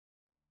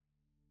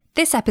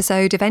This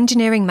episode of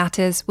Engineering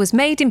Matters was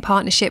made in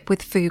partnership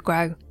with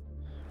Fugro.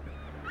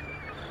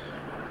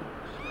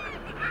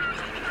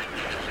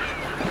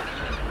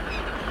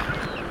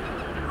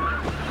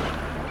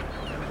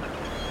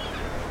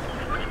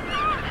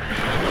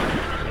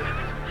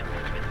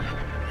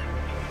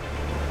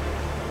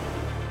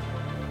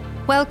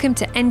 Welcome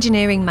to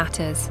Engineering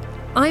Matters.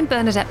 I'm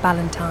Bernadette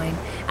Ballantyne,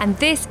 and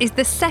this is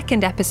the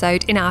second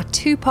episode in our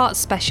two-part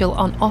special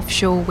on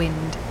offshore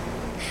wind.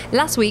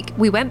 Last week,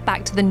 we went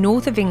back to the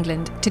north of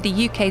England to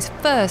the UK's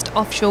first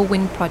offshore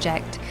wind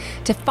project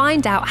to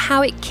find out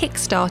how it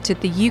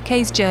kick-started the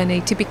UK's journey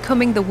to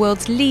becoming the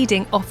world's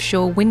leading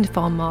offshore wind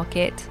farm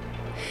market.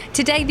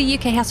 Today, the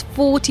UK has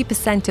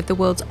 40% of the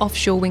world's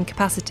offshore wind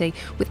capacity,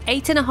 with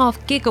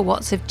 8.5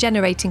 gigawatts of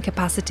generating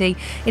capacity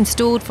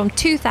installed from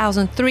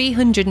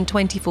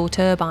 2,324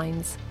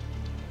 turbines.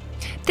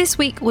 This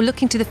week, we're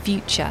looking to the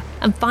future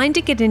and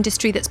finding an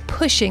industry that's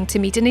pushing to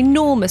meet an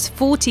enormous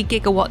 40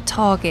 gigawatt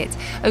target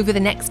over the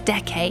next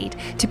decade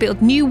to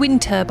build new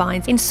wind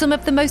turbines in some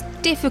of the most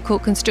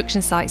difficult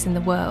construction sites in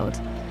the world.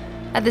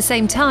 At the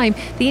same time,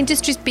 the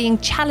industry is being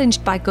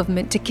challenged by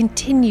government to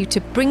continue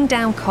to bring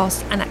down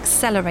costs and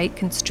accelerate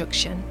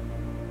construction.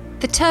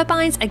 The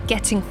turbines are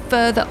getting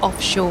further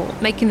offshore,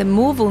 making them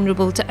more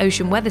vulnerable to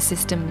ocean weather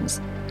systems.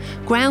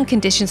 Ground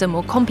conditions are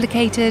more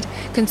complicated,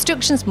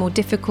 construction's more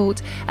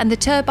difficult, and the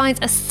turbines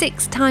are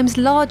 6 times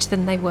larger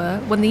than they were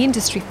when the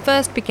industry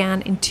first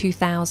began in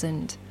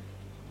 2000.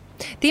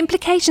 The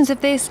implications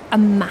of this are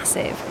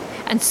massive,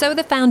 and so are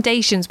the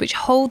foundations which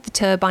hold the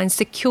turbines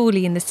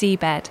securely in the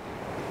seabed.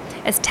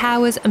 As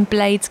towers and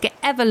blades get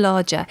ever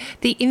larger,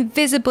 the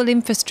invisible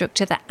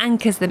infrastructure that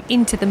anchors them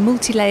into the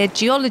multi-layered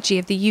geology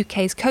of the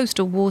UK's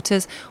coastal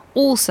waters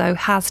also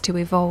has to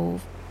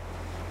evolve.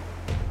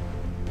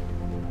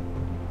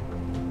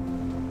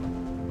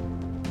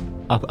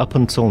 Up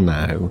until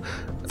now,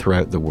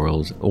 throughout the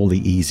world, all the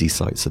easy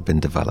sites have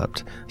been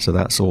developed. So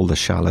that's all the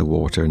shallow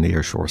water,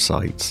 nearshore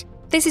sites.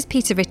 This is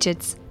Peter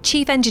Richards,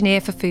 Chief Engineer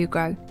for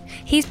Fugro.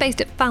 He's based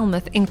at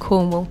Falmouth in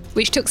Cornwall,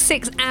 which took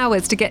 6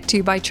 hours to get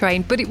to by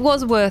train, but it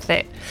was worth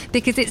it,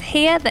 because it's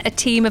here that a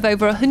team of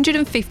over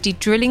 150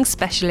 drilling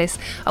specialists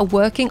are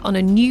working on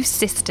a new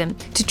system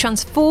to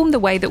transform the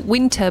way that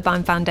wind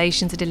turbine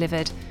foundations are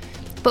delivered.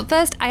 But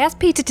first, I asked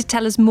Peter to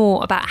tell us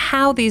more about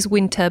how these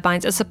wind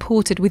turbines are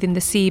supported within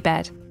the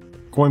seabed.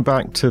 Going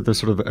back to the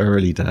sort of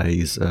early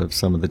days of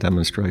some of the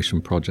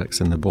demonstration projects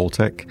in the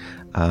Baltic,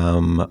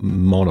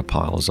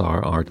 monopiles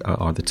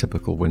are the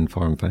typical wind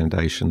farm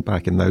foundation.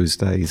 Back in those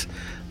days,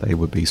 they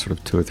would be sort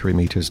of 2 or 3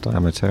 meters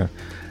diameter.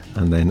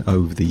 And then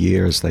over the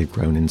years, they've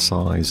grown in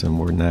size, and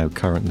we're now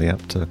currently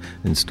up to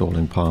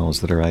installing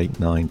piles that are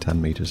 8, 9,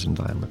 10 meters in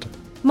diameter.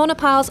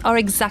 Monopiles are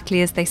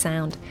exactly as they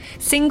sound,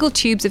 single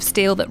tubes of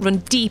steel that run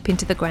deep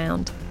into the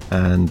ground.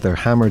 And they're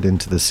hammered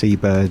into the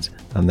seabed,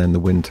 and then the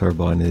wind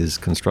turbine is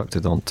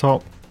constructed on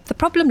top. The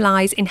problem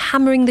lies in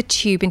hammering the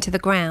tube into the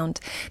ground.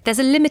 There's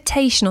a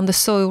limitation on the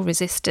soil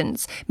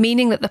resistance,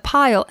 meaning that the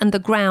pile and the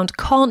ground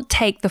can't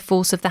take the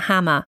force of the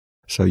hammer.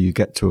 So you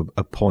get to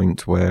a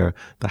point where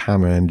the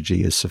hammer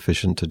energy is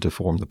sufficient to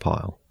deform the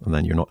pile, and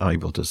then you're not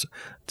able to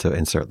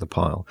insert the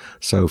pile.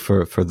 So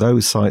for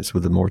those sites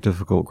with the more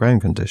difficult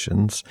ground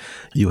conditions,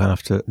 you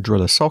have to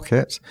drill a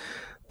socket,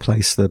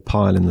 place the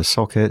pile in the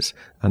socket,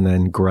 and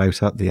then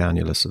grout up the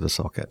annulus of the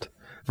socket.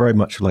 Very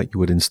much like you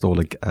would install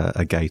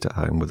a gate at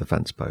home with a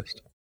fence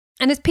post.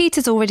 And as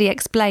Peter's already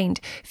explained,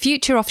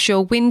 future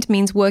offshore wind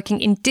means working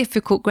in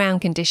difficult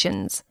ground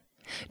conditions.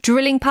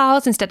 Drilling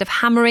piles instead of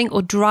hammering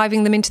or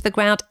driving them into the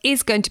ground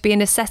is going to be a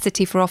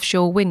necessity for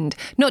offshore wind,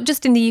 not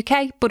just in the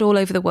UK, but all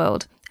over the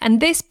world.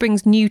 And this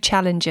brings new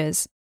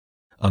challenges.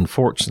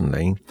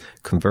 Unfortunately,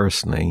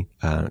 conversely,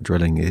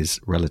 drilling is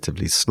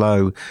relatively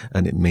slow,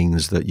 and it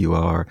means that you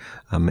are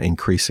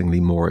increasingly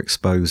more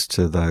exposed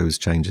to those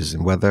changes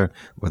in weather,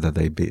 whether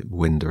they be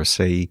wind or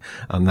sea,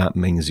 and that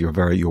means your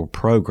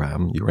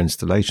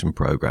installation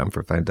program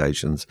for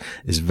foundations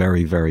is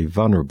very, very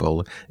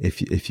vulnerable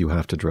if you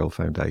have to drill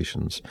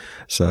foundations.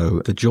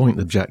 So the joint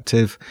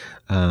objective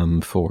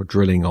for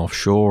drilling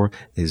offshore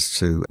is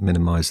to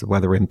minimize the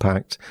weather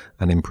impact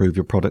and improve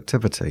your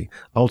productivity,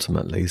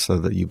 ultimately so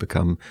that you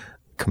become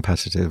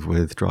competitive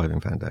with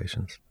driving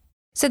foundations.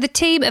 So the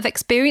team of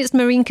experienced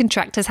marine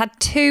contractors had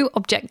 2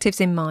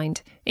 objectives in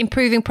mind: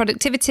 improving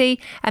productivity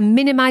and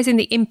minimising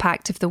the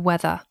impact of the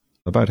weather.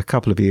 About a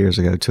couple of years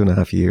ago,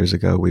 2.5 years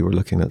ago, we were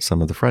looking at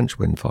some of the French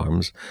wind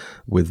farms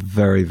with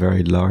very,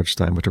 very large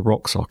diameter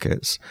rock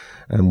sockets.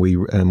 And we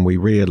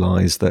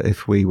realised that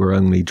if we were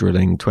only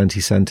drilling 20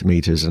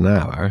 centimetres an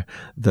hour,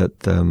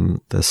 that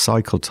the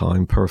cycle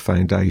time per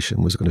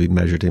foundation was going to be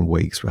measured in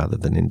weeks rather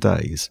than in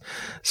days.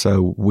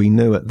 So we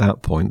knew at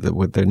that point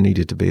that there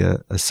needed to be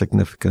a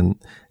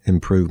significant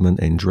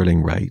improvement in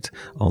drilling rate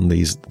on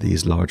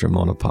these larger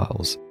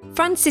monopiles.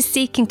 France is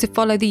seeking to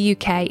follow the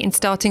UK in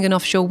starting an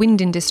offshore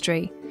wind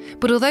industry.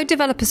 But although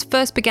developers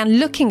first began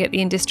looking at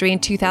the industry in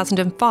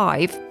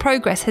 2005,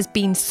 progress has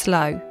been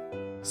slow.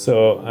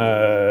 So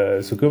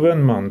the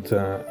government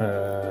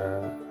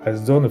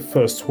has done a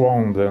first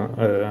round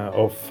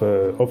of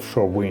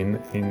offshore wind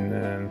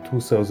in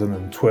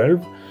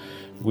 2012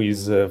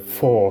 with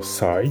 4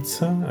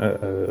 sites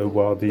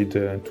awarded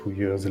 2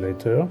 years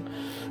later,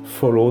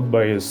 followed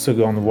by a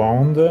second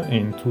round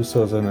in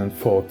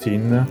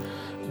 2014,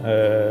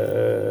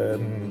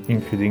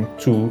 including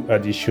 2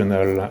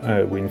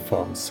 additional wind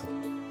farms.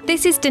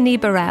 This is Denis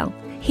Borel.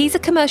 He's a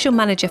commercial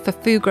manager for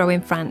Fugro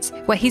in France,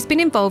 where he's been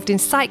involved in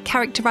site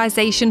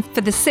characterisation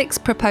for the 6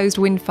 proposed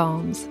wind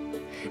farms.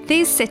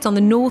 These sit on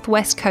the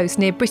northwest coast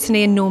near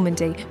Brittany and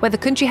Normandy, where the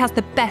country has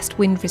the best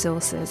wind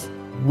resources.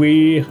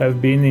 We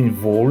have been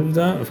involved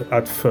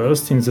at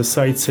first in the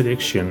site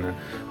selection.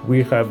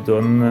 We have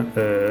done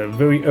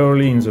very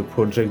early in the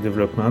project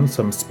development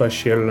some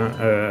spatial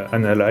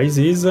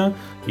analyses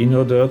in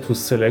order to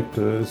select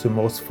the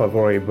most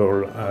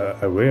favorable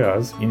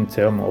areas in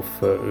terms of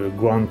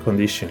ground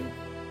condition.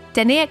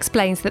 Denis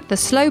explains that the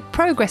slow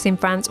progress in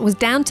France was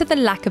down to the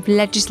lack of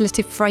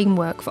legislative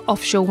framework for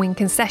offshore wind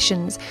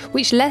concessions,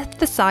 which left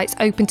the sites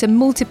open to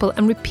multiple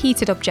and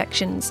repeated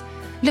objections.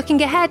 Looking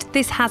ahead,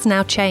 this has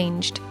now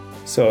changed.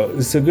 So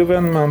the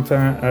government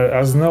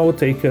has now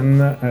taken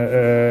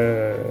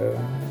the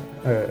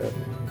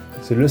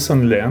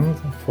lesson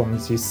learned from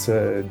this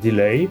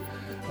delay,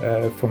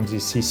 from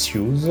these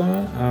issues,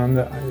 and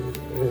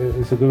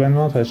the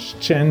government has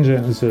changed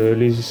the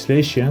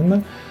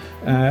legislation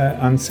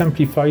and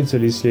simplified the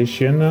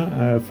legislation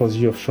for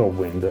the offshore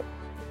wind.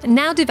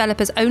 Now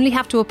developers only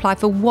have to apply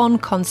for 1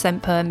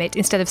 consent permit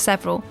instead of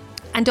several,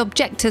 and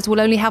objectors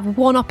will only have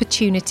 1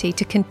 opportunity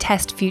to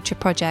contest future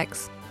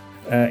projects.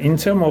 In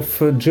terms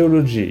of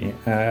geology,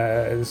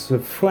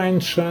 the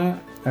French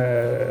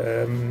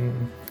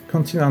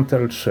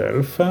continental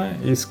shelf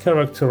is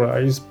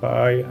characterized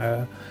by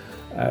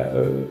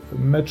a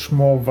much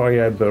more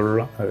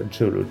variable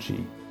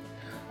geology.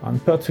 And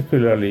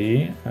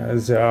particularly,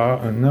 there are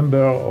a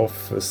number of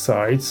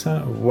sites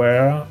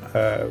where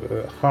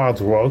hard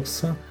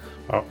rocks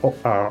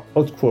are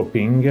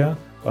outcropping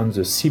on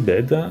the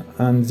seabed,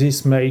 and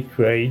this may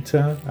create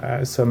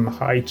some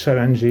high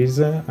challenges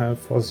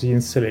for the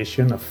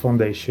installation of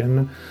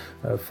foundation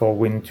for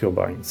wind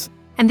turbines.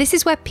 And this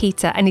is where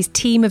Peter and his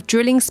team of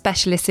drilling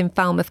specialists in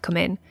Falmouth come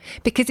in,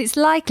 because it's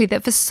likely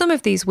that for some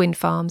of these wind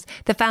farms,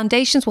 the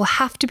foundations will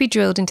have to be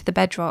drilled into the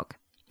bedrock.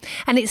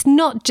 And it's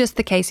not just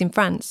the case in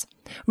France.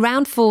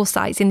 Round 4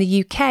 sites in the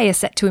UK are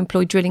set to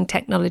employ drilling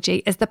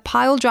technology as the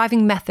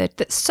pile-driving method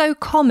that's so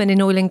common in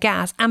oil and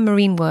gas and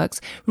marine works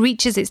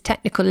reaches its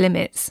technical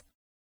limits.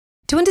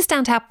 To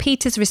understand how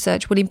Peter's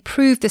research will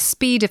improve the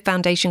speed of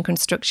foundation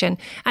construction,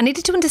 I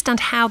needed to understand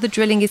how the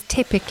drilling is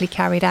typically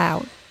carried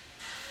out.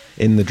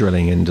 In the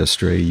drilling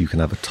industry, you can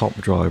have a top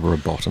drive or a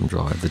bottom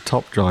drive. The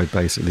top drive,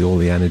 basically all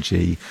the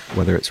energy,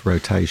 whether it's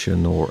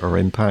rotation or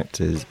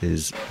impact,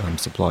 is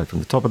supplied from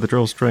the top of the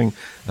drill string,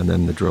 and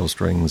then the drill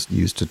string's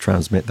used to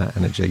transmit that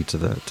energy to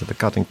the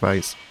cutting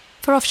face.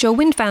 For offshore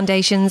wind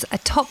foundations, a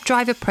top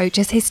drive approach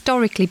has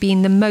historically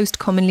been the most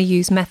commonly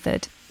used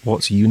method.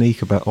 What's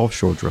unique about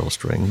offshore drill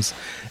strings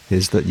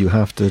is that you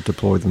have to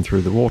deploy them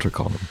through the water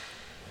column.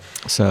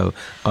 So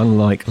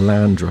unlike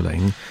land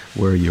drilling,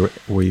 where you're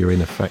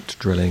in effect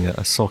drilling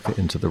a socket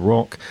into the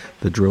rock,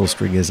 the drill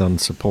string is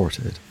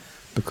unsupported.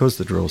 Because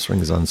the drill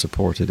string is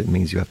unsupported, it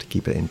means you have to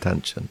keep it in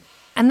tension.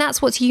 And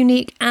that's what's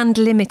unique and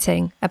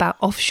limiting about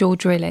offshore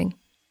drilling.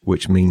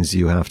 Which means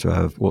you have to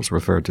have what's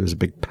referred to as a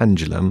big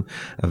pendulum,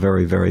 a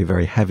very, very,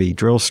 very heavy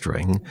drill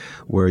string,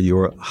 where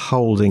you're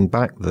holding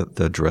back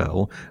the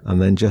drill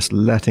and then just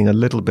letting a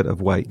little bit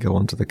of weight go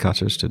onto the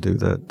cutters to do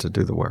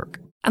the work.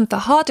 And for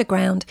harder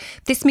ground,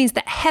 this means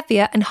that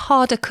heavier and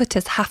harder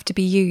cutters have to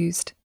be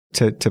used.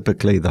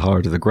 Typically, the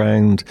harder the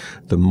ground,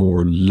 the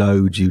more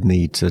load you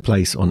need to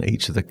place on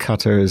each of the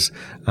cutters,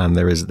 and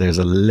there's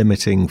a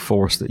limiting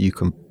force that you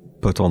can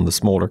put on the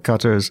smaller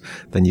cutters.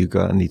 Then you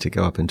need to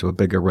go up into a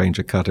bigger range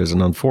of cutters,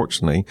 and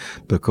unfortunately,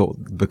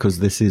 because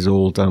this is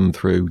all done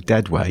through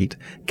deadweight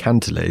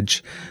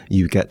cantilage,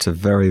 you get to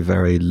very,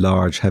 very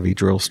large, heavy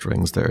drill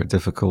strings that are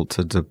difficult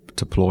to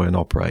deploy and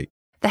operate.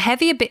 The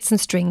heavier bits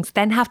and strings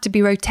then have to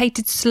be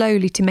rotated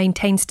slowly to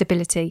maintain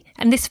stability,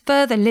 and this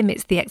further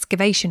limits the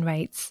excavation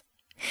rates.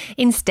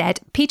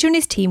 Instead, Peter and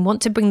his team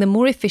want to bring the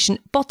more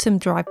efficient bottom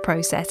drive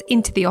process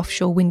into the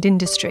offshore wind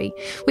industry,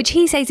 which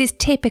he says is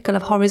typical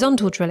of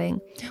horizontal drilling,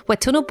 where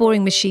tunnel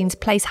boring machines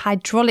place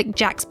hydraulic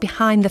jacks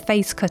behind the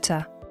face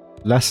cutter.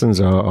 Lessons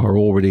are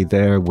already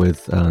there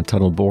with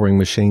tunnel boring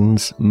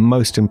machines.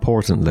 Most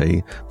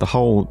importantly, the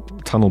whole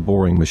tunnel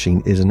boring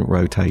machine isn't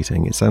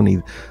rotating. It's only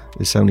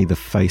the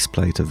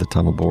faceplate of the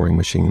tunnel boring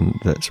machine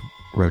that's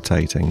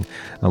rotating.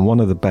 And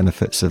one of the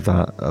benefits of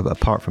that,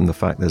 apart from the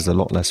fact there's a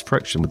lot less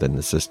friction within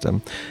the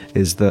system,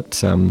 is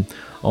that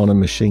on a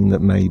machine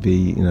that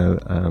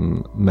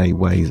may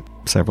weigh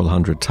several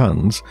hundred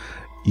tons,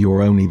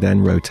 you're only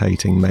then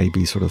rotating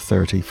maybe sort of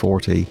 30,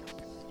 40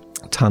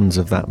 tons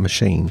of that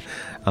machine.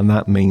 And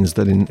that means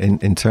that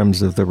in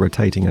terms of the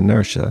rotating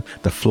inertia,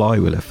 the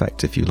flywheel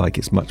effect, if you like,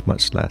 is much,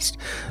 much less.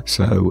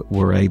 So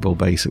we're able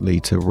basically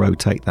to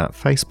rotate that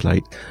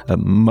faceplate at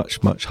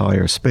much, much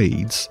higher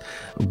speeds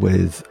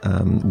with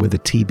a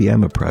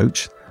TBM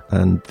approach.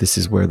 And this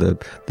is where the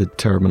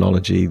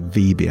terminology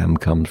VBM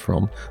comes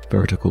from,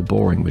 vertical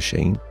boring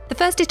machine. The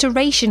first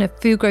iteration of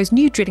Fugro's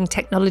new drilling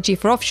technology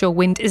for offshore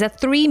wind is a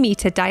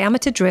 3-metre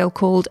diameter drill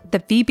called the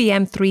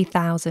VBM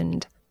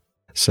 3000.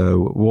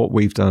 So what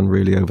we've done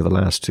really over the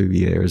last 2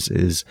 years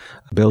is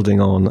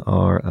building on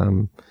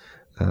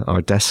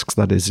our desks,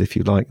 that is, if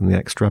you like, and the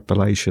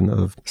extrapolation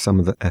of some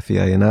of the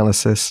FEA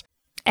analysis.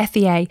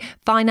 FEA,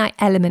 finite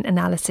element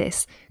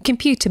analysis,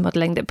 computer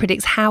modelling that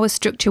predicts how a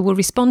structure will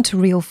respond to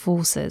real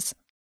forces.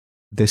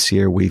 This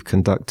year we've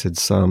conducted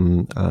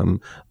some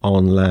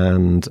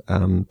on-land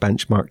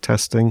benchmark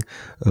testing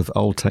of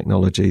old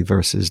technology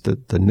versus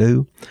the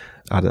new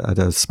at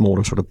a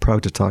smaller sort of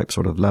prototype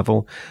sort of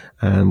level.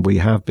 And we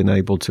have been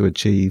able to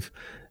achieve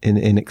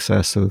in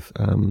excess of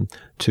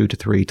 2 to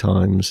 3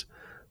 times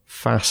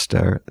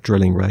faster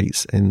drilling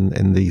rates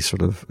in these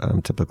sort of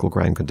typical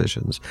ground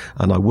conditions.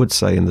 And I would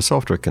say in the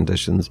softer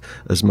conditions,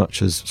 as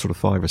much as sort of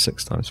 5 or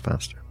 6 times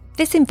faster.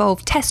 This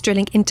involved test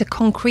drilling into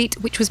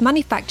concrete, which was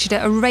manufactured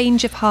at a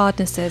range of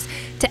hardnesses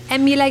to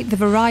emulate the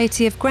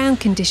variety of ground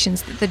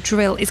conditions that the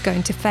drill is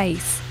going to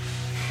face.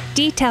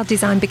 Detailed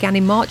design began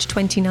in March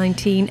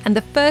 2019, and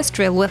the first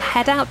drill will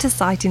head out to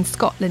site in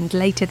Scotland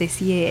later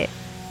this year.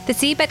 The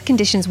seabed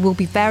conditions will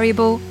be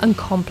variable and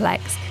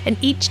complex, and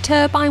each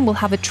turbine will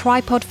have a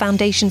tripod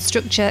foundation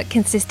structure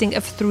consisting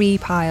of 3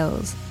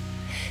 piles.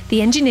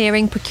 The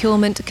engineering,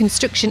 procurement,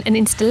 construction and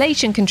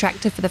installation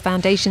contractor for the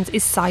foundations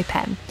is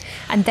Saipem,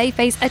 and they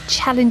face a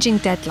challenging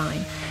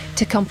deadline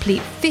to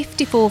complete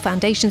 54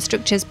 foundation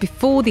structures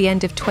before the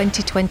end of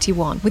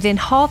 2021, within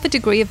half a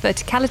degree of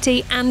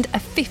verticality and a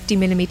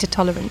 50mm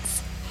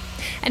tolerance.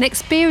 An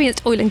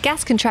experienced oil and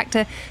gas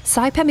contractor,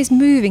 Saipem is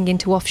moving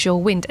into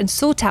offshore wind and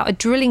sought out a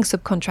drilling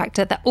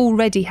subcontractor that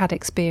already had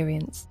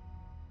experience.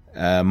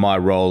 My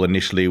role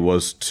initially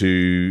was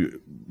to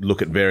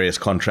look at various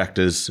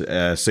contractors,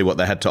 see what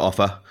they had to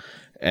offer,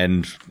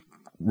 and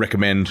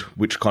recommend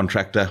which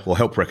contractor, or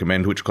help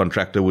recommend which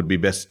contractor would be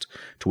best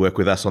to work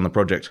with us on the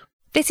project.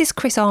 This is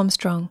Chris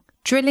Armstrong,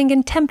 drilling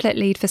and template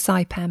lead for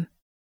Saipem.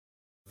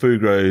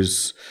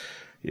 Fugro's,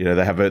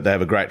 they have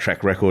a great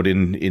track record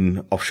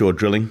in offshore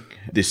drilling.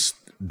 This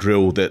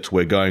drill that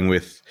we're going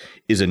with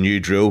is a new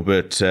drill,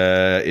 but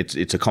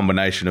it's a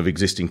combination of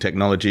existing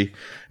technology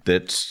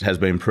that has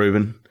been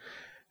proven.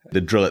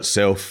 The drill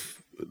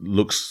itself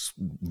looks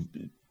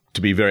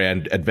to be very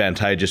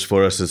advantageous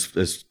for us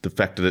as the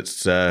fact that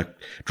it's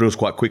drills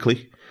quite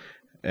quickly.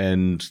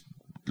 And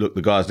look,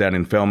 the guys down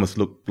in Falmouth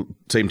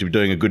seem to be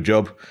doing a good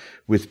job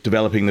with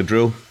developing the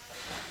drill.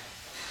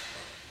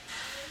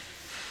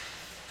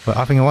 But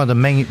I think one of the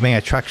main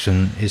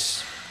attraction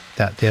is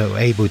that they're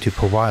able to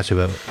provide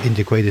an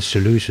integrated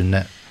solution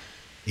that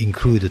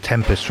include the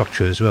template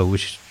structure as well,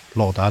 which a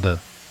lot of other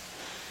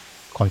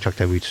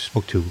contractors we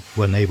spoke to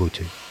weren't able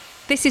to.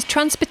 This is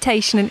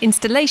Transportation and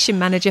Installation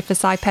Manager for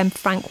Saipem,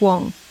 Frank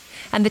Wong.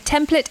 And the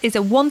template is a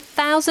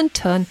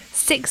 1,000-ton,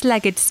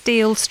 6-legged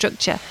steel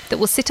structure that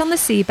will sit on the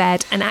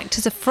seabed and act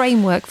as a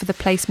framework for the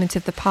placement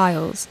of the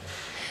piles.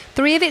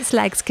 3 of its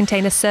legs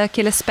contain a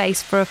circular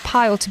space for a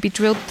pile to be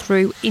drilled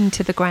through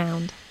into the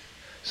ground.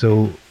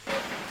 So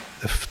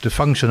the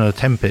function of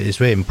the template is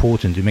very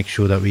important to make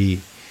sure that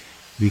we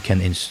can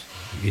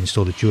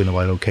install the drill in the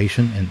right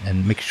location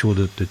and make sure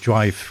that the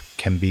drive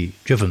can be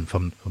driven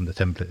from the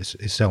template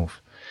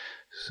itself.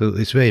 So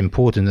it's very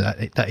important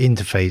that that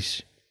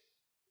interface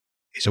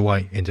is a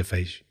right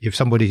interface. If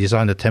somebody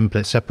designed a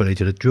template separately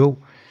to the drill,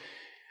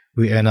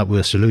 we end up with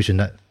a solution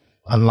that's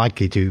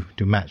unlikely to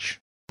match.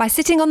 By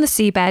sitting on the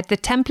seabed, the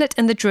template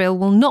and the drill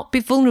will not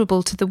be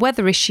vulnerable to the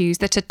weather issues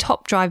that a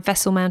top-drive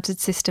vessel-mounted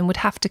system would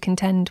have to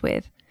contend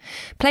with.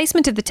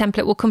 Placement of the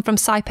template will come from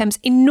Saipem's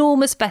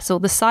enormous vessel,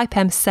 the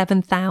Saipem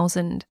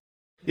 7000.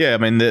 Yeah, I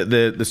mean,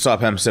 the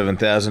Saipem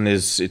 7000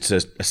 it's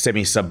a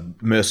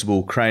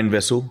semi-submersible crane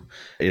vessel.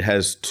 It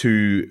has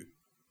 2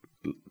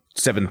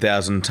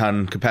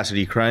 7,000-ton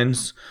capacity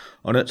cranes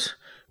on it,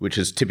 which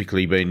has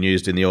typically been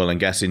used in the oil and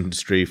gas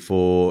industry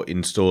for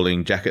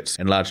installing jackets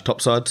and large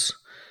topsides.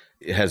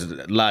 It has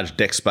a large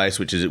deck space,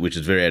 which is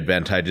very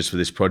advantageous for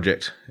this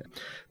project.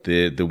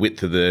 The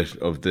width of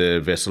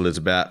the vessel is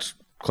about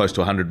close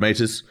to 100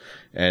 metres,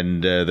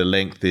 and the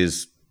length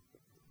is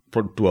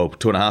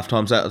 2.5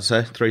 times that, I'd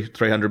say,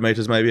 300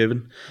 metres maybe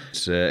even.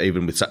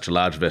 Even with such a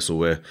large vessel,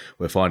 we're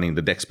finding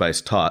the deck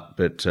space tight,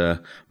 but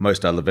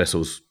most other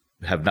vessels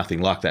have nothing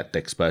like that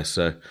deck space,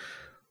 so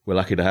we're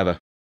lucky to have her.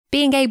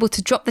 Being able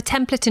to drop the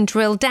template and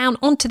drill down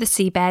onto the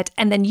seabed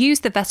and then use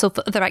the vessel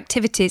for other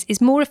activities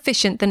is more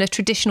efficient than a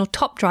traditional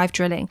top drive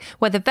drilling,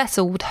 where the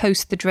vessel would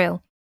host the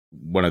drill.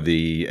 One of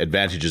the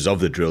advantages of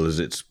the drill is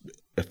it's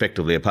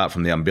effectively, apart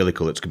from the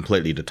umbilical, it's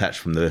completely detached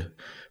from the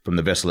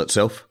vessel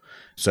itself.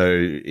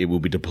 So it will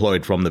be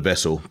deployed from the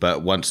vessel,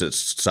 but once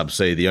it's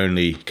subsea, the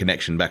only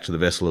connection back to the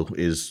vessel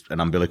is an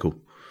umbilical,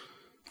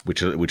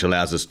 which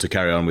allows us to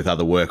carry on with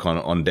other work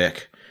on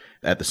deck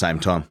at the same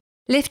time.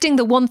 Lifting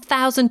the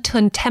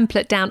 1,000-tonne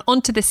template down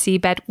onto the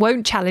seabed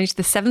won't challenge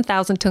the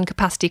 7,000-tonne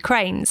capacity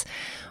cranes.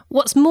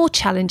 What's more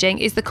challenging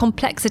is the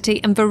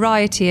complexity and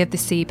variety of the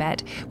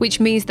seabed, which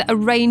means that a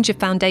range of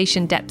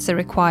foundation depths are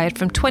required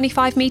from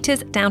 25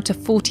 metres down to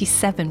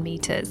 47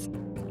 metres.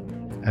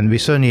 And we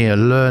certainly are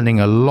learning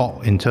a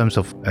lot in terms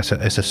of as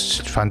a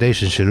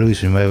foundation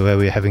solution where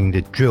we're having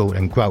the drill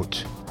and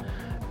grout.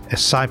 At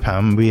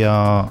Saipem, we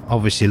are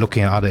obviously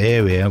looking at other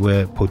area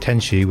where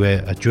potentially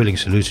where a drilling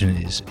solution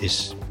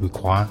is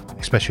required,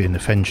 especially in the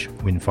French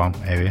wind farm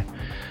area.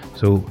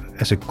 So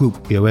as a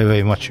group, we are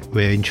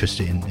very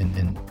interested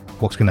in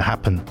what's going to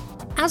happen.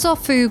 As are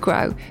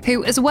Fugro,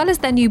 who, as well as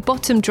their new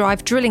bottom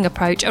drive drilling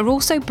approach, are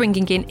also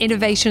bringing in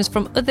innovations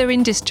from other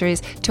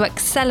industries to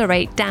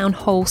accelerate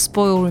downhole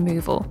spoil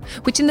removal,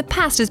 which in the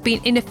past has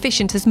been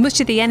inefficient as much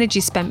of the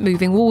energy spent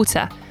moving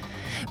water.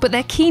 But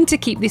they're keen to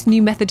keep this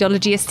new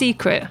methodology a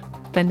secret,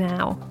 for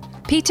now.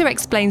 Peter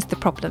explains the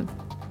problem.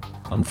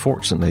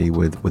 Unfortunately,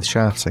 with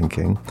shaft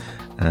sinking,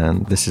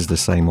 and this is the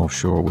same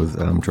offshore with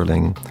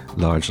drilling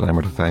large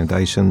diameter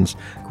foundations,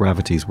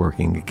 gravity's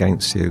working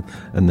against you,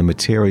 and the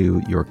material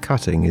you're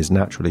cutting is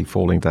naturally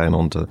falling down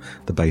onto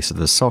the base of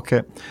the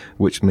socket,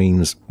 which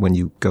means when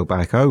you go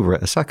back over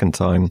it a second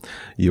time,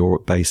 you're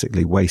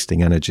basically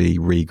wasting energy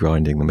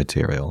regrinding the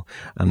material.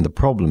 And the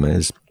problem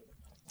is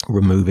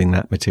removing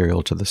that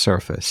material to the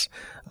surface.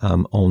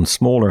 On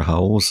smaller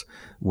holes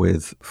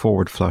with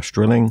forward flush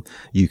drilling,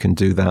 you can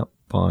do that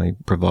by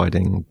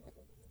providing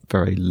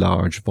very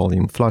large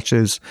volume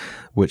flushes,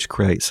 which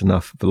creates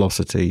enough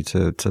velocity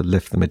to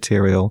lift the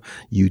material.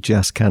 You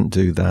just can't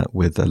do that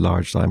with a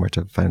large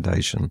diameter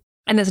foundation.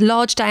 And as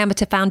large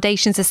diameter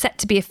foundations are set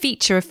to be a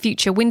feature of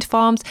future wind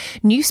farms,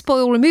 new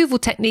spoil removal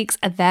techniques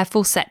are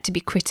therefore set to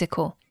be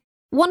critical.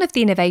 One of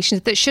the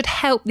innovations that should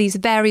help these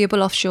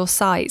variable offshore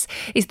sites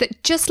is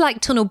that just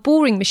like tunnel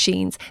boring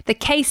machines, the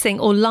casing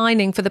or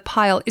lining for the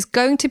pile is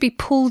going to be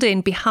pulled in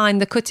behind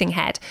the cutting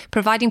head,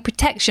 providing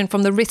protection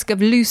from the risk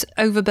of loose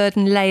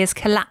overburden layers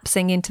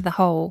collapsing into the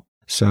hole.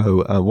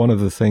 So one of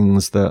the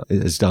things that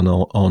is done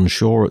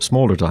onshore at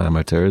smaller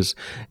diameters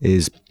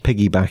is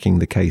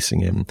piggybacking the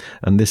casing in.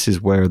 And this is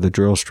where the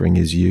drill string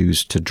is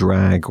used to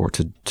drag or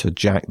to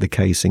jack the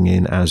casing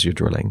in as you're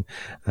drilling.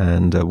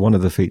 And one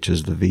of the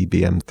features of the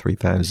VBM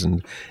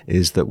 3000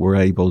 is that we're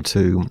able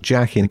to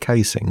jack in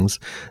casings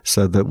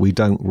so that we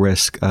don't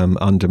risk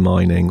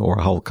undermining or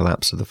a whole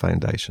collapse of the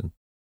foundation.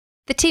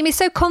 The team is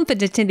so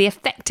confident in the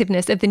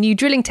effectiveness of the new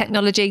drilling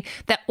technology,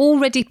 they're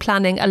already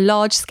planning a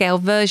large-scale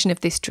version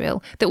of this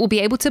drill that will be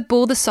able to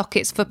bore the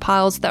sockets for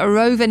piles that are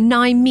over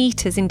 9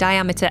 metres in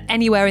diameter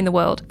anywhere in the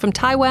world, from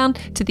Taiwan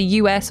to the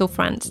US or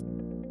France.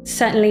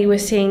 Certainly we're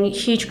seeing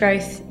huge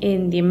growth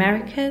in the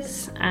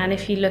Americas, and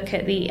if you look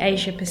at the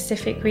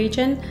Asia-Pacific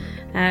region,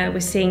 we're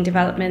seeing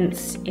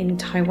developments in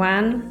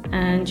Taiwan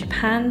and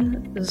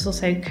Japan. There's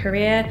also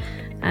Korea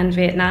and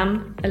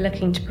Vietnam are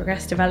looking to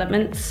progress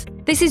developments.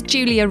 This is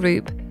Julia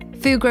Roop,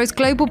 Fugro's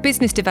Global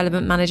Business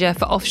Development Manager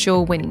for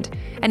offshore wind,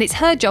 and it's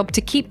her job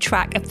to keep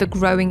track of the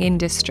growing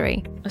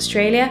industry.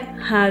 Australia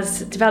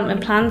has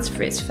development plans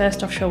for its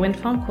first offshore wind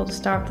farm called the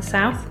Star of the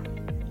South.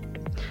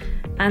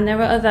 And there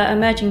are other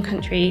emerging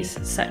countries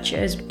such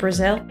as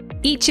Brazil.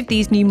 Each of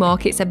these new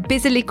markets are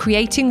busily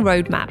creating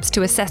roadmaps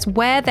to assess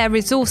where their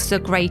resources are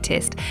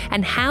greatest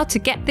and how to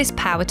get this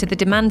power to the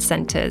demand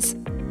centres.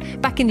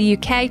 Back in the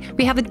UK,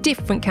 we have a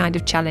different kind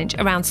of challenge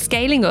around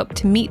scaling up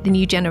to meet the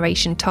new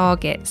generation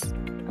targets.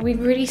 We've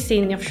really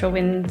seen the offshore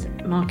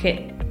wind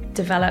market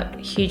develop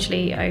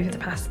hugely over the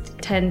past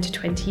 10 to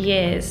 20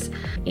 years.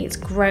 It's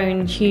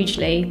grown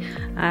hugely.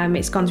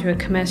 It's gone through a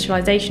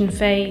commercialisation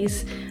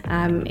phase.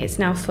 It's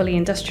now fully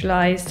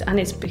industrialised and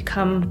it's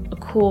become a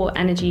core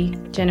energy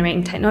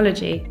generating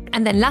technology.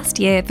 And then last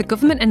year, the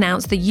government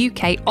announced the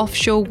UK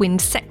offshore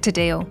wind sector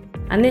deal.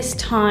 And this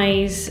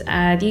ties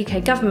the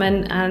UK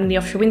government and the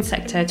offshore wind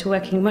sector to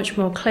working much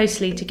more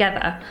closely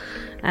together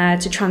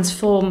to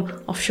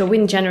transform offshore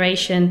wind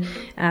generation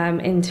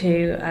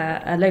into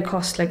a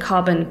low-cost,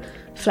 low-carbon,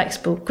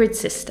 flexible grid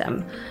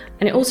system.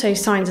 And it also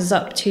signs us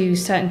up to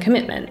certain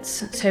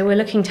commitments. So we're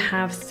looking to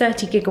have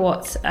 30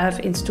 gigawatts of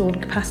installed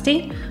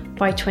capacity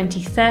by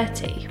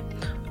 2030.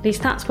 At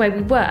least that's where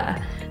we were.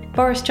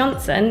 Boris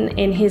Johnson,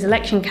 in his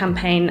election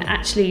campaign,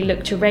 actually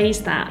looked to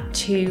raise that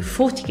to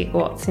 40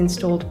 gigawatts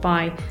installed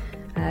by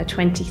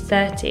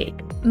 2030.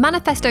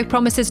 Manifesto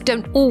promises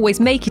don't always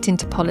make it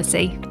into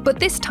policy, but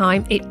this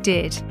time it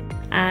did.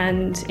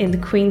 And in the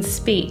Queen's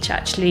speech,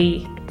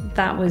 actually,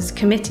 that was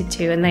committed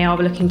to, and they are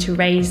looking to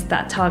raise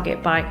that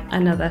target by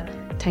another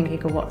 10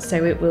 gigawatts.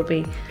 So it will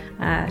be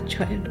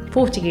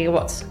 40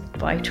 gigawatts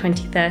by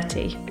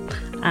 2030.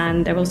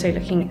 And they're also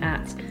looking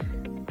at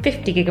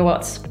 50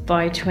 gigawatts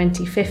by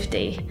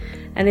 2050.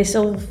 And this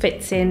all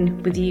fits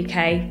in with the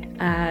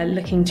UK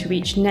looking to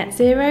reach net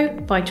zero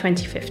by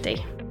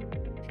 2050.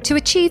 To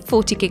achieve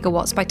 40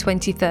 gigawatts by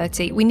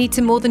 2030, we need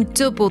to more than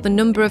double the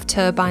number of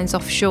turbines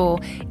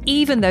offshore,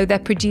 even though they're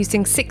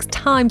producing 6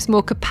 times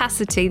more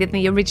capacity than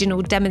the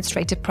original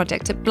demonstrator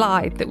project at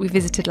Blyth that we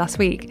visited last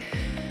week.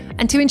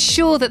 And to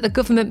ensure that the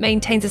government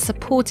maintains a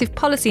supportive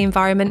policy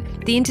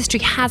environment, the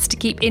industry has to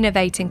keep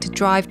innovating to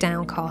drive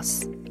down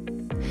costs.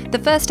 The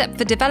first step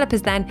for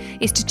developers then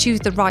is to choose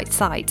the right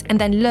site and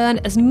then learn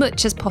as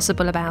much as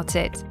possible about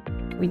it.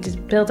 We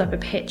just build up a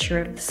picture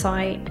of the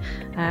site.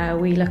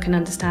 We look and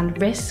understand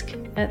risk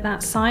at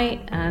that site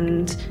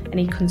and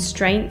any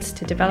constraints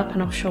to develop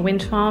an offshore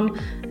wind farm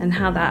and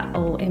how that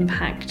will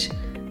impact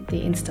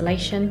the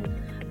installation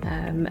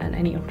and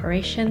any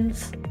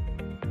operations.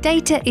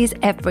 Data is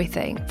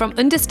everything, from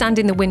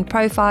understanding the wind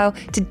profile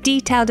to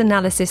detailed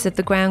analysis of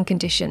the ground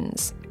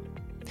conditions.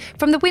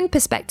 From the wind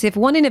perspective,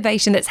 one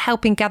innovation that's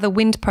helping gather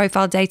wind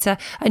profile data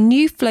are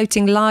new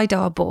floating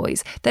LiDAR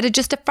buoys that are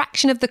just a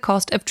fraction of the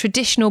cost of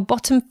traditional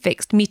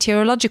bottom-fixed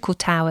meteorological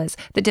towers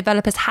that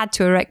developers had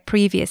to erect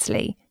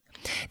previously.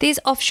 These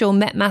offshore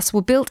metmasts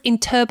were built in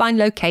turbine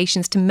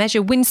locations to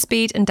measure wind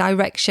speed and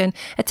direction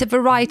at a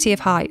variety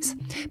of heights,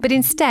 but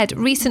instead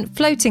recent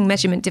floating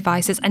measurement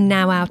devices are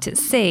now out at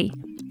sea.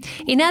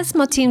 Ines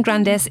Martin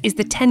Grandes is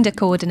the tender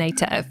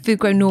coordinator at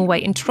Fugro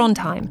Norway in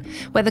Trondheim,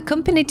 where the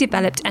company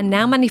developed and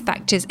now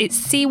manufactures its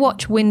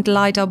Sea-Watch Wind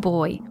LiDAR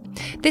buoy.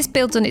 This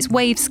builds on its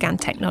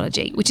WaveScan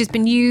technology, which has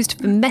been used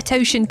for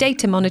metocean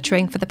data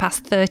monitoring for the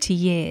past 30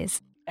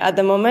 years. At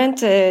the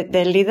moment,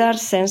 the LiDAR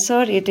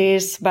sensor, it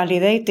is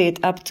validated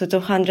up to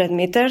 200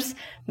 meters,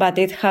 but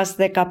it has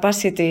the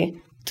capacity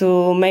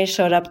to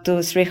measure up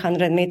to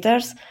 300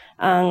 meters.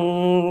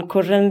 And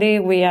currently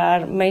we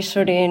are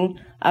measuring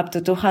up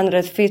to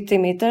 250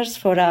 meters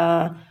for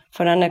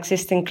an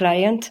existing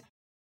client.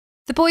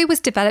 The buoy was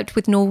developed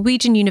with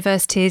Norwegian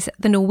universities,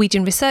 the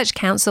Norwegian Research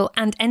Council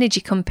and energy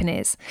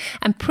companies,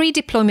 and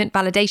pre-deployment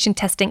validation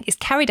testing is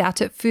carried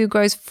out at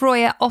Fugro's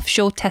Frøya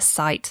offshore test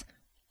site.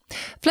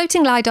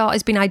 Floating LiDAR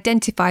has been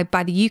identified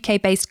by the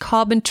UK-based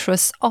Carbon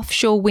Trust's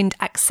Offshore Wind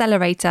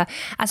Accelerator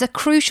as a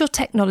crucial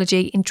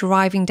technology in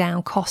driving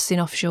down costs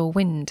in offshore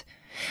wind.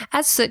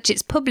 As such,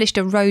 it's published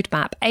a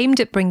roadmap aimed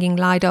at bringing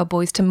LiDAR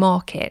buoys to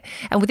market,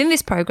 and within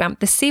this programme,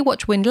 the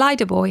Sea-Watch Wind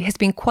LiDAR buoy has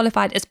been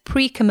qualified as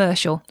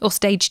pre-commercial, or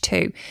Stage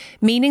 2,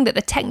 meaning that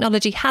the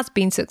technology has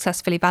been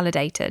successfully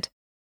validated.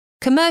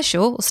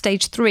 Commercial, or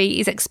Stage 3,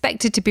 is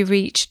expected to be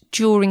reached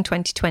during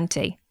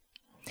 2020.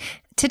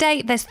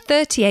 Today, there's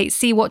 38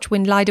 Sea-Watch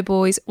Wind LiDAR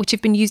buoys which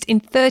have been used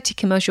in 30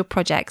 commercial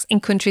projects in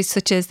countries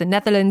such as the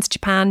Netherlands,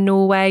 Japan,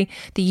 Norway,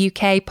 the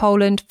UK,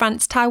 Poland,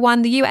 France,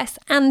 Taiwan, the US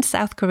and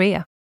South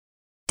Korea.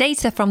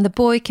 Data from the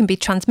buoy can be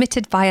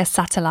transmitted via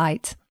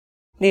satellite.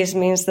 This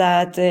means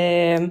that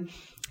the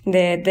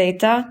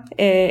data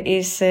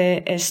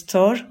is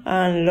stored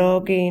and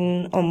logged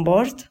in on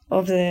board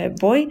of the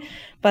buoy,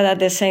 but at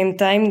the same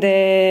time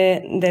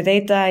the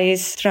data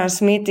is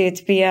transmitted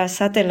via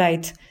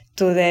satellite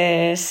to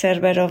the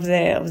server of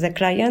the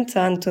client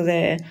and to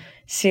the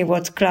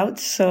Sea-Watch cloud.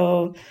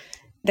 So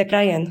the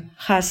client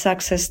has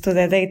access to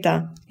the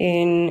data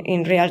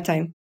in real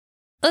time.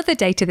 Other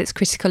data that's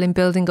critical in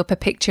building up a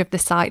picture of the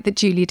site that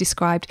Julia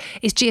described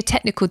is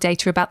geotechnical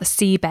data about the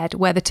seabed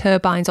where the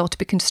turbines are to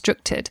be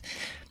constructed.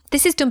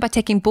 This is done by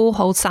taking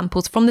borehole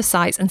samples from the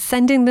sites and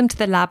sending them to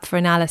the lab for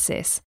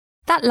analysis.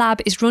 That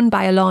lab is run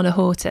by Alana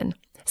Horton.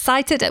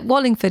 Sited at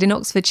Wallingford in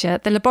Oxfordshire,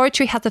 the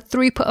laboratory has a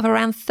throughput of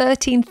around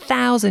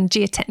 13,000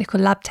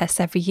 geotechnical lab tests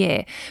every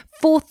year,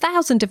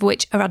 4,000 of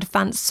which are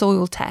advanced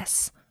soil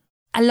tests.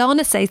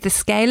 Alana says the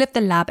scale of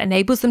the lab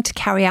enables them to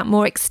carry out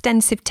more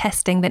extensive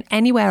testing than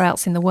anywhere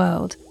else in the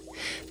world.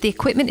 The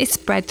equipment is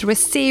spread through a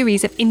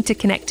series of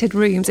interconnected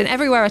rooms, and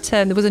everywhere I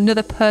turned there was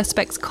another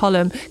Perspex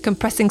column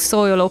compressing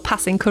soil or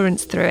passing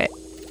currents through it.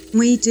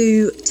 We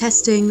do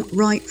testing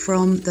right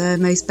from the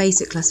most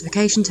basic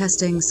classification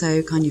testing,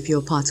 so kind of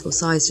your particle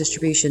size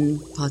distribution,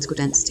 particle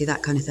density,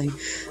 that kind of thing,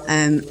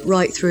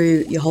 right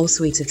through your whole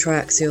suite of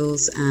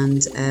triaxials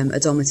and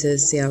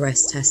odometers,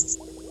 CRS tests.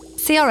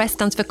 CRS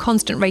stands for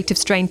constant rate of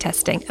strain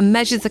testing and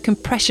measures the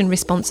compression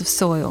response of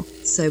soil.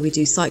 So we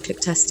do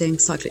cyclic testing,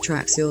 cyclic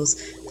triaxials,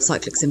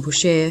 cyclic simple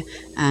shear,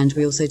 and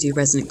we also do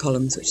resonant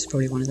columns, which is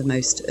probably one of the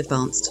most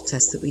advanced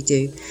tests that we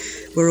do.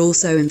 We're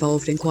also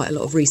involved in quite a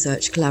lot of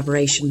research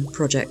collaboration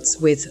projects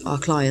with our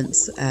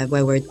clients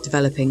where we're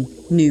developing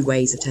new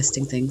ways of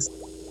testing things.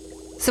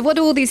 So what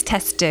do all these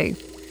tests do?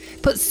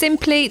 Put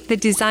simply, they're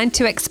designed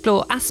to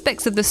explore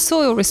aspects of the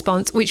soil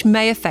response which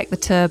may affect the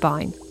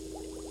turbine.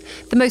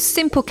 The most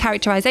simple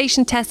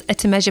characterisation tests are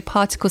to measure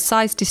particle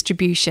size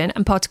distribution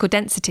and particle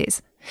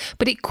densities,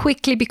 but it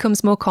quickly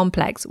becomes more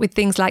complex with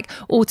things like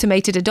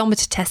automated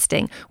odometer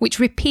testing, which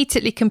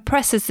repeatedly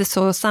compresses the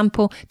soil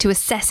sample to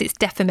assess its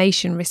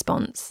deformation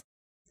response.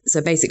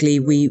 So basically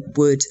we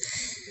would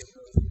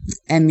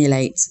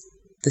emulate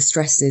the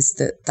stresses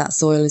that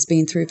soil has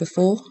been through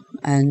before,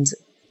 and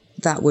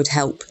that would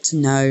help to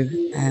know,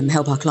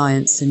 help our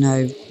clients to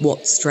know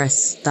what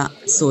stress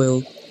that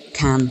soil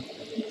can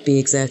be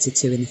exerted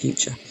to in the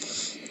future.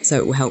 So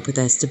it will help with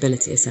their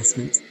stability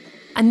assessment.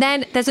 And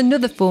then there's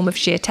another form of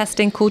shear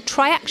testing called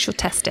triaxial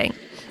testing.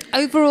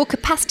 Overall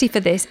capacity for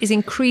this is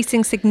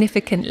increasing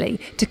significantly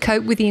to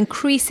cope with the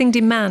increasing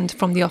demand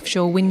from the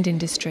offshore wind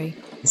industry.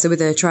 So with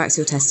the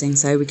triaxial testing,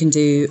 so we can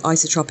do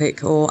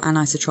isotropic or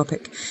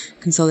anisotropic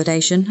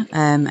consolidation,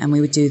 and we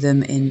would do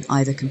them in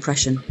either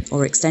compression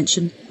or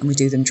extension, and we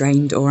do them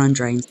drained or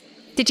undrained.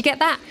 Did you get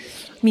that?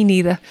 Me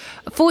neither.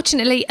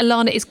 Fortunately,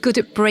 Alana is good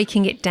at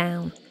breaking it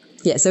down.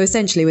 Yeah, so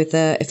essentially with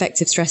the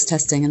effective stress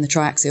testing and the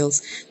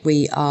triaxials,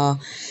 we are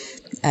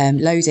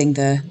loading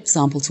the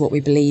sample to what we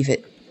believe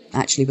it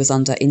actually was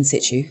under in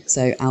situ,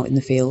 so out in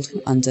the field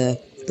under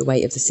the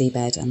weight of the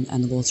seabed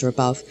and the water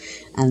above,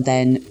 and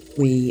then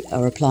we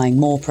are applying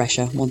more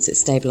pressure once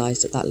it's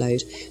stabilised at that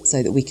load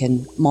so that we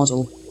can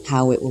model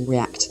how it will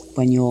react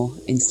when you're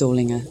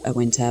installing a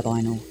wind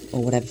turbine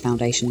or whatever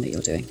foundation that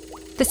you're doing.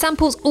 The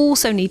samples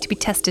also need to be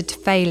tested to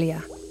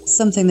failure.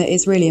 Something that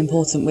is really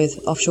important with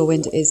offshore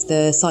wind is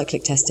the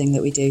cyclic testing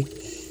that we do.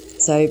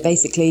 So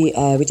basically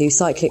we do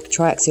cyclic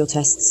triaxial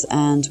tests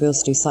and we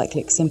also do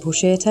cyclic simple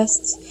shear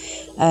tests.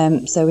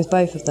 So with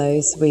both of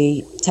those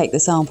we take the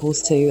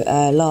samples to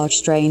a large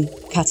strain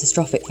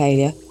catastrophic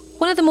failure.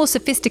 One of the more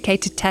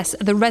sophisticated tests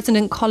are the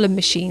resonant column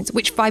machines,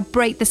 which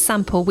vibrate the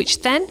sample,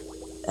 which then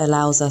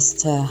allows us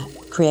to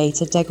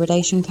create a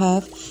degradation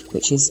curve,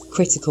 which is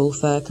critical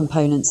for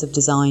components of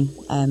design,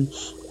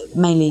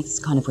 mainly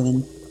kind of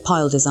within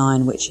pile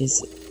design, which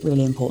is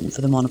really important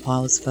for the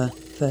monopiles for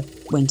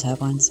wind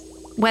turbines.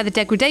 Where the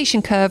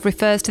degradation curve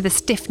refers to the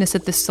stiffness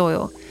of the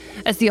soil.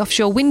 As the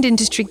offshore wind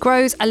industry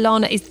grows,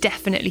 Alana is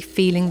definitely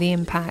feeling the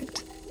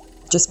impact.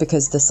 Just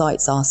because the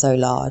sites are so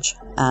large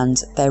and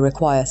they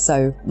require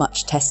so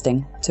much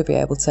testing to be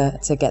able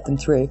to get them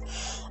through.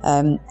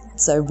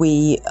 So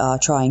we are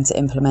trying to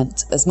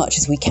implement as much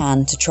as we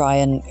can to try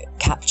and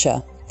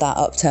capture that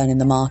upturn in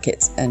the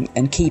market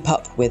and keep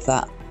up with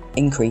that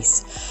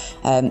increase.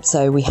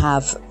 So we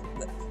have,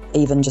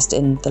 even just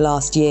in the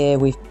last year,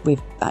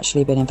 we've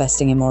actually been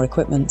investing in more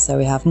equipment. So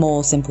we have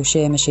more simple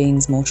shear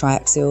machines, more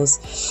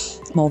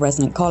triaxials, more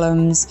resonant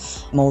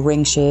columns, more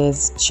ring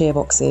shears, shear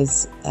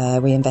boxes.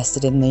 We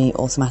invested in the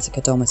automatic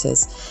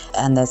odometers,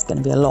 and there's going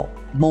to be a lot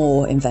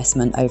more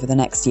investment over the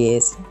next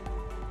years,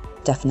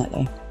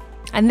 definitely.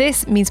 And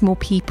this means more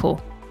people.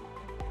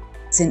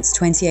 Since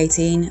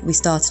 2018, we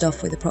started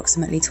off with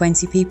approximately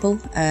 20 people,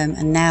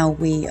 and now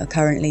we are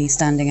currently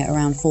standing at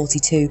around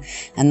 42,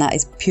 and that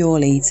is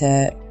purely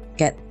to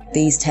get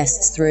these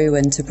tests through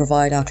and to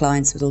provide our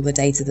clients with all the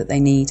data that they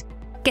need.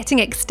 Getting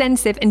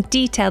extensive and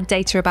detailed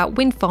data about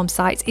wind farm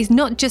sites is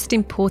not just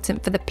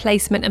important for the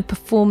placement and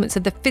performance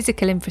of the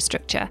physical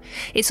infrastructure,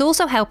 it's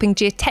also helping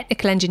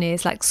geotechnical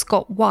engineers like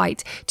Scott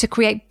White to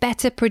create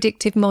better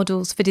predictive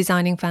models for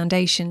designing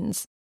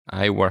foundations.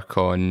 I work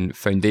on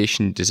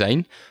foundation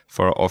design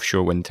for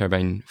offshore wind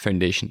turbine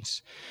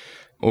foundations.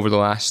 Over the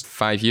last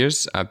 5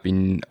 years, I've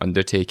been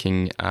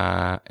undertaking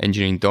an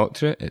engineering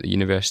doctorate at the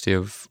University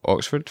of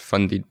Oxford,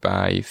 funded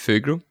by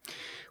Fugro,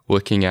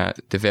 looking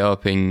at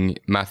developing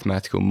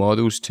mathematical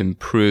models to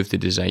improve the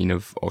design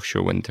of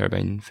offshore wind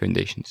turbine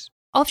foundations.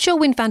 Offshore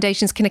wind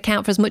foundations can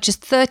account for as much as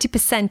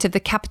 30% of the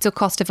capital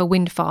cost of a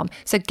wind farm,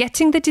 so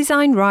getting the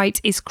design right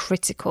is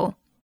critical.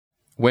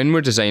 When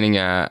we're designing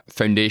a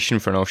foundation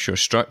for an offshore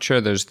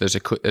structure, there's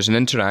an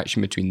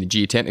interaction between the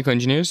geotechnical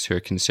engineers who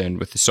are concerned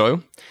with the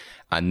soil,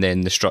 and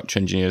then the structure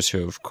engineers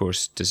who, of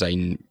course,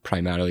 design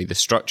primarily the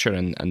structure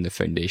and the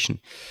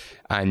foundation.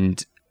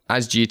 And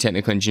as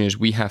geotechnical engineers,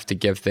 we have to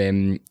give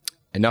them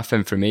enough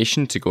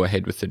information to go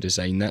ahead with their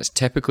design. That's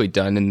typically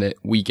done in that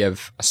we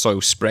give a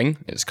soil spring,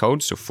 it's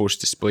called, so force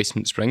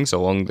displacement springs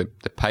along the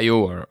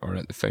pile or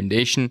at the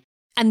foundation.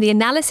 And the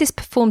analysis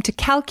performed to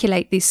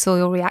calculate these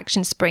soil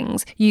reaction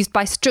springs, used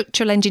by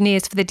structural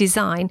engineers for the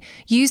design,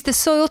 used the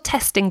soil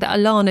testing that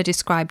Alana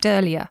described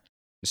earlier.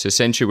 So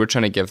essentially we're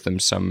trying to give them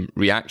some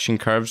reaction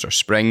curves or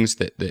springs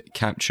that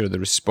capture the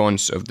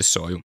response of the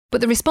soil. But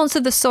the response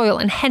of the soil,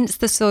 and hence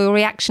the soil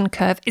reaction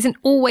curve, isn't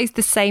always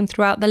the same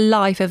throughout the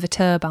life of a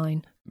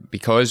turbine.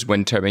 Because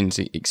wind turbines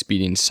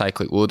experience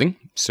cyclic loading,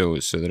 so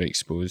they're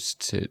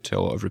exposed to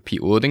a lot of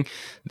repeat loading,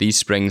 these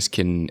springs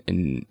can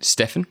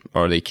stiffen,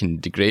 or they can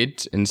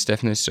degrade in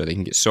stiffness, or they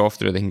can get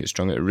softer, or they can get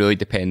stronger. It really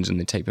depends on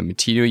the type of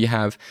material you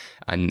have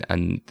and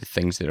the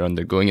things that are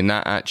undergoing, and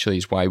that actually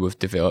is why we've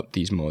developed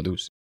these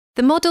models.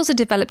 The models are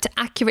developed to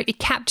accurately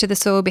capture the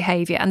soil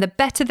behaviour, and the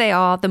better they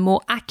are, the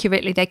more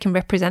accurately they can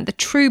represent the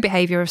true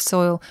behaviour of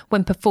soil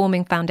when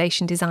performing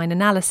foundation design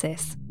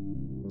analysis.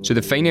 So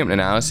the finite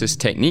analysis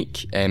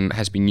technique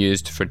has been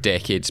used for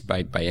decades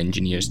by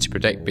engineers to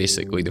predict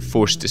basically the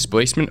force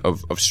displacement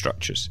of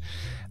structures.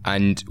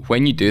 And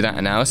when you do that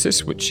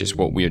analysis, which is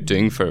what we are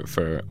doing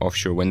for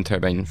offshore wind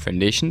turbine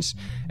foundations,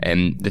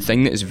 the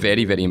thing that is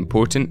very, very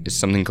important is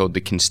something called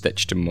the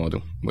constitutive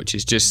model, which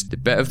is just the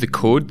bit of the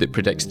code that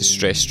predicts the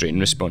stress-strain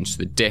response to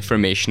the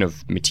deformation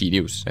of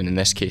materials. And in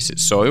this case,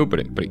 it's soil, but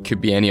it could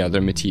be any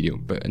other material.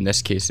 But in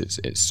this case,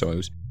 it's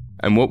soils.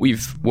 And what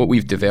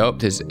we've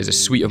developed is a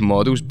suite of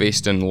models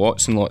based on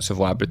lots and lots of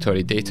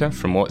laboratory data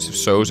from lots of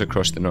soils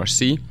across the North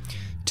Sea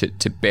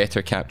to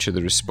better capture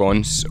the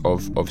response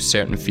of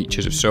certain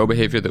features of soil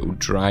behaviour that will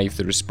drive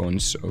the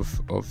response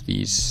of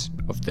this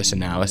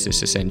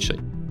analysis,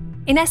 essentially.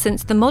 In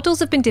essence, the models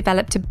have been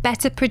developed to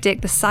better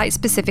predict the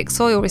site-specific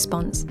soil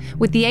response,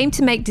 with the aim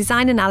to make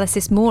design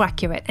analysis more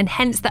accurate and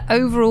hence the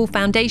overall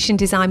foundation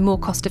design more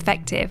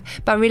cost-effective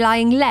by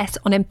relying less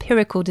on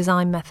empirical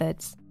design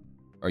methods.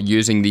 Are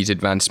using these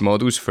advanced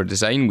models for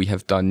design we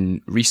have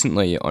done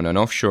recently on an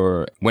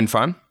offshore wind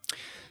farm.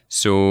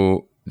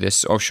 So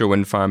this offshore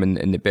wind farm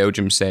in the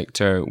Belgium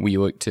sector, we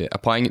looked at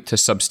applying it to a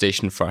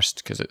substation first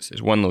because it's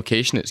one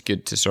location. It's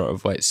good to sort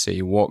of, let's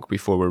say, walk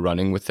before we're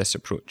running with this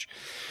approach.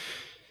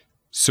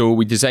 So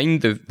we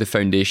designed the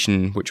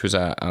foundation, which was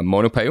a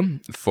monopile,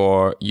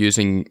 for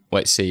using,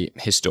 let's say,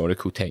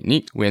 historical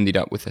technique. We ended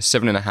up with a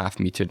 7.5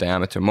 metre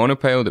diameter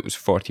monopile that was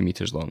 40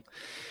 metres long.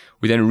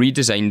 We then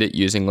redesigned it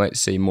using,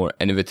 let's say, more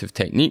innovative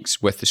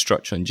techniques with the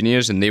structural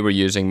engineers, and they were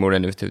using more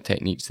innovative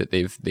techniques that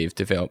they've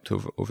developed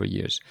over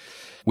years.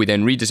 We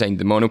then redesigned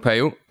the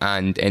monopile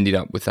and ended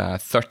up with a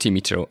 30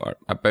 metre or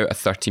about a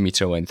 30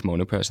 metre length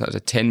monopile. So that was a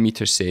 10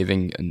 metre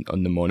saving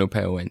on the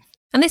monopile length.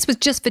 And this was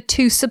just for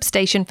 2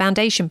 substation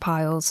foundation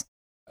piles.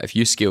 If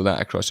you scale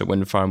that across a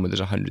wind farm where there's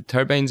 100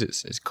 turbines,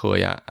 it's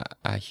clearly a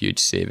huge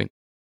saving.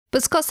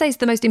 But Scott says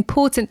the most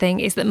important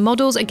thing is that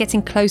models are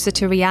getting closer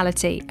to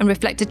reality and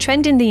reflect a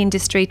trend in the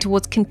industry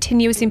towards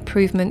continuous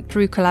improvement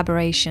through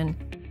collaboration.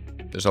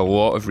 There's a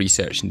lot of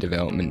research and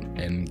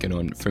development going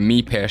on. For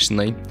me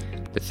personally,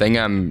 the thing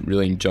I'm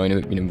really enjoying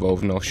about being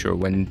involved in offshore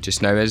wind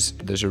just now is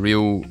there's a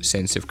real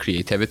sense of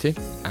creativity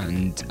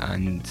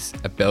and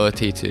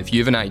ability to, if you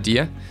have an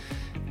idea,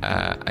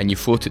 and you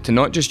float it to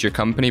not just your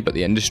company but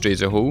the industry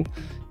as a whole,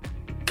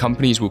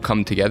 companies will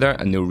come together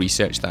and they'll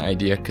research that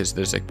idea because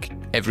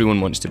everyone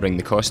wants to bring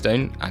the cost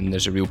down, and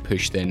there's a real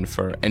push then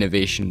for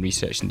innovation,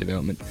 research and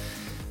development.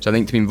 So I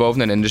think to be involved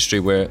in an industry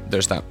where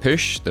there's that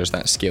push, there's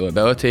that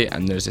scalability,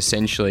 and there's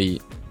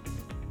essentially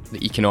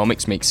the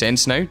economics make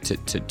sense now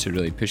to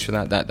really push for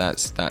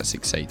that's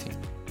exciting.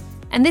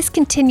 And this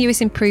continuous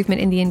improvement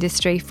in the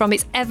industry, from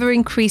its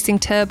ever-increasing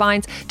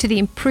turbines to the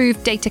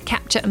improved data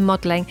capture and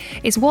modelling,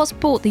 is what's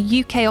brought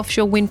the UK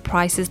offshore wind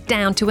prices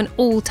down to an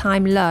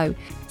all-time low,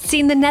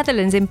 seen the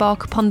Netherlands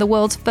embark upon the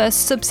world's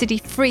first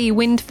subsidy-free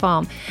wind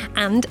farm,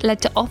 and led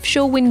to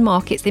offshore wind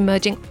markets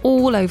emerging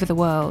all over the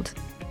world.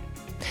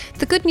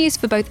 The good news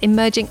for both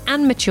emerging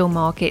and mature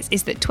markets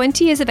is that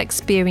 20 years of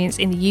experience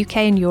in the UK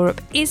and Europe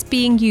is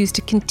being used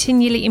to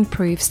continually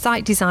improve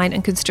site design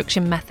and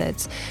construction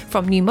methods,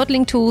 from new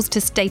modelling tools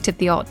to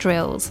state-of-the-art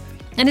drills.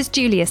 And as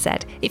Julia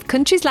said, if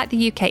countries like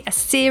the UK are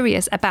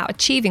serious about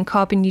achieving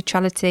carbon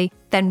neutrality,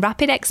 then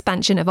rapid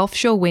expansion of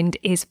offshore wind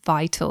is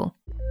vital.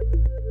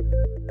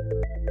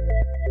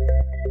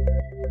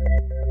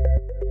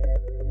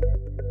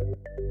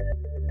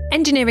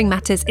 Engineering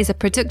Matters is a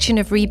production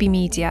of Reby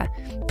Media,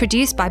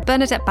 produced by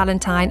Bernadette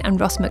Ballantyne and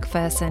Ross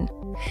McPherson,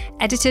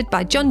 edited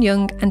by John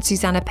Young and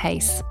Susanna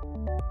Pace.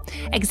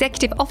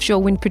 Executive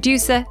offshore wind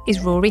producer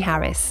is Rory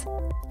Harris.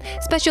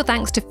 Special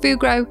thanks to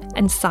Fugro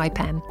and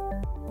Saipem.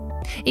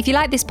 If you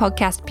like this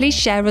podcast, please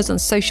share us on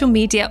social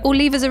media or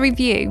leave us a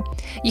review.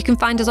 You can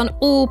find us on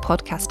all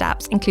podcast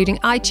apps, including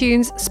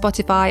iTunes,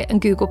 Spotify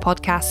and Google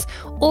Podcasts,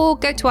 or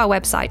go to our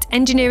website,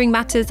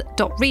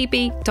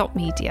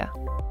 engineeringmatters.reby.media.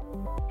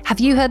 Have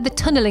you heard the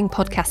Tunnelling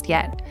podcast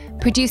yet?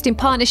 Produced in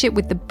partnership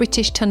with the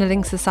British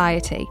Tunnelling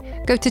Society.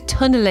 Go to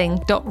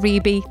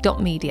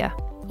tunnelling.reby.media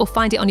or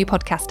find it on your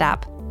podcast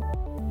app.